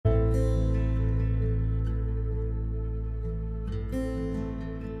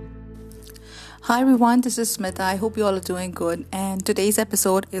Hi everyone, this is Smita. I hope you all are doing good. And today's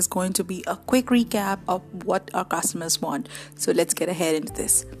episode is going to be a quick recap of what our customers want. So let's get ahead into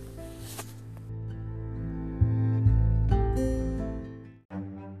this.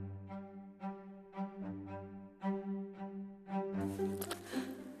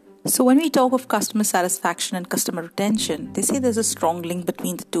 So when we talk of customer satisfaction and customer retention, they say there's a strong link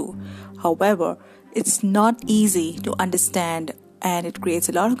between the two. However, it's not easy to understand and it creates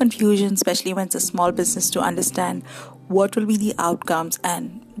a lot of confusion, especially when it's a small business, to understand what will be the outcomes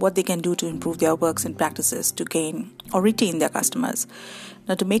and what they can do to improve their works and practices to gain or retain their customers.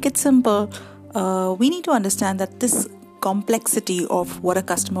 Now, to make it simple, we need to understand that this complexity of what a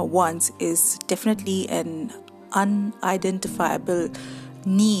customer wants is definitely an unidentifiable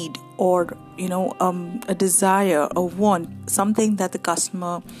need or a desire or want, something that the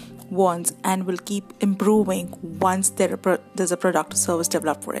customer wants and will keep improving once there's a product or service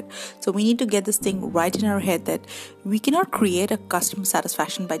developed for it. So we need to get this thing right in our head that we cannot create a customer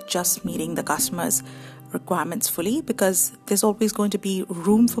satisfaction by just meeting the customer's requirements fully, because there's always going to be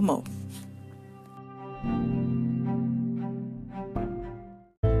room for more.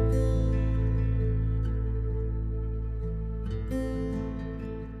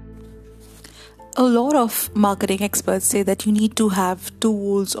 A lot of marketing experts say that you need to have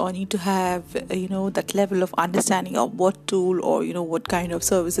tools or need to have that level of understanding of what tool or what kind of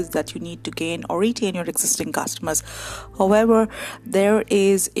services that you need to gain or retain your existing customers. However, there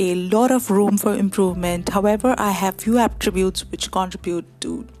is a lot of room for improvement. However, I have few attributes which contribute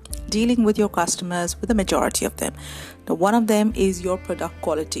to dealing with your customers, with the majority of them. Now, one of them is your product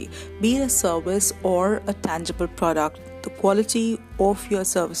quality. Be it a service or a tangible product, the quality of your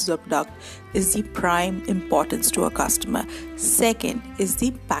services or product is the prime importance to a customer. Second is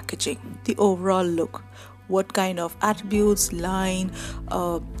the packaging, the overall look. What kind of attributes, line,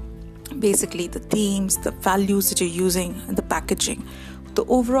 basically the themes, the values that you're using, and the packaging. The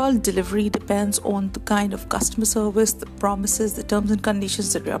overall delivery depends on the kind of customer service, the promises, the terms and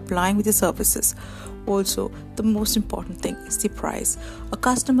conditions that you're applying with your services. Also, the most important thing is the price. A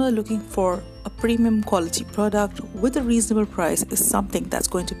customer looking for a premium quality product with a reasonable price is something that's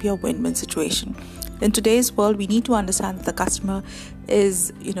going to be a win-win situation. In today's world, we need to understand that the customer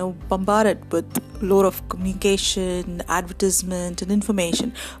is, bombarded with a lot of communication, advertisement, and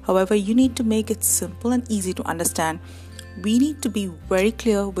information. However, you need to make it simple and easy to understand. We need to be very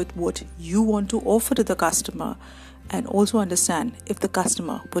clear with what you want to offer to the customer and also understand if the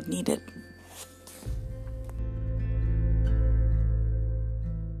customer would need it.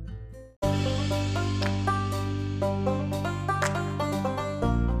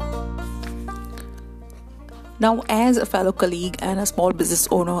 Now, as a fellow colleague and a small business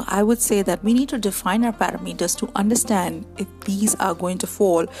owner, I would say that we need to define our parameters to understand if these are going to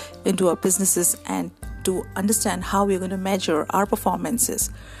fall into our businesses and to understand how we're going to measure our performances.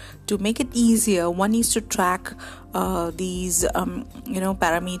 To make it easier, one needs to track these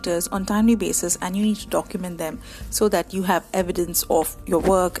parameters on timely basis, and you need to document them so that you have evidence of your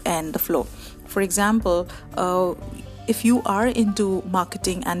work and the flow. For example, if you are into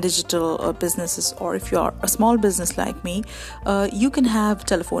marketing and digital businesses, or if you're a small business like me, you can have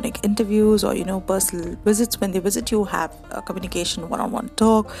telephonic interviews or personal visits. When they visit you, have a communication, one-on-one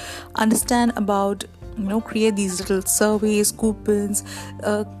talk, understand about create these little surveys, coupons,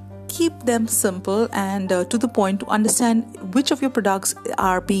 keep them simple and to the point, to understand which of your products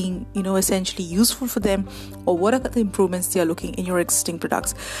are being essentially useful for them, or what are the improvements they are looking in your existing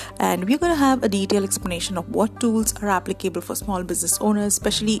products. And we're going to have a detailed explanation of what tools are applicable for small business owners,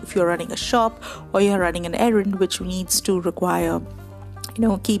 especially if you're running a shop or you're running an errand which needs to require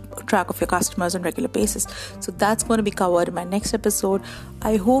keep track of your customers on a regular basis. So that's going to be covered in my next episode.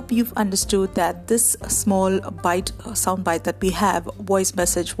 I hope you've understood that this small sound bite that we have, voice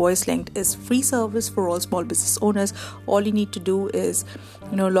message, voice linked, is free service for all small business owners. All you need to do is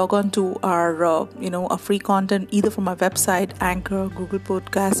log on to our our free content either from our website, Anchor, Google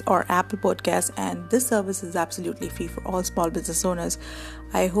Podcasts, or Apple Podcasts, and this service is absolutely free for all small business owners.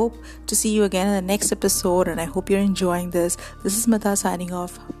 I hope to see you again in the next episode, and I hope you're enjoying this. This is Smita signing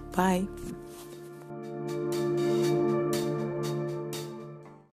off. Bye.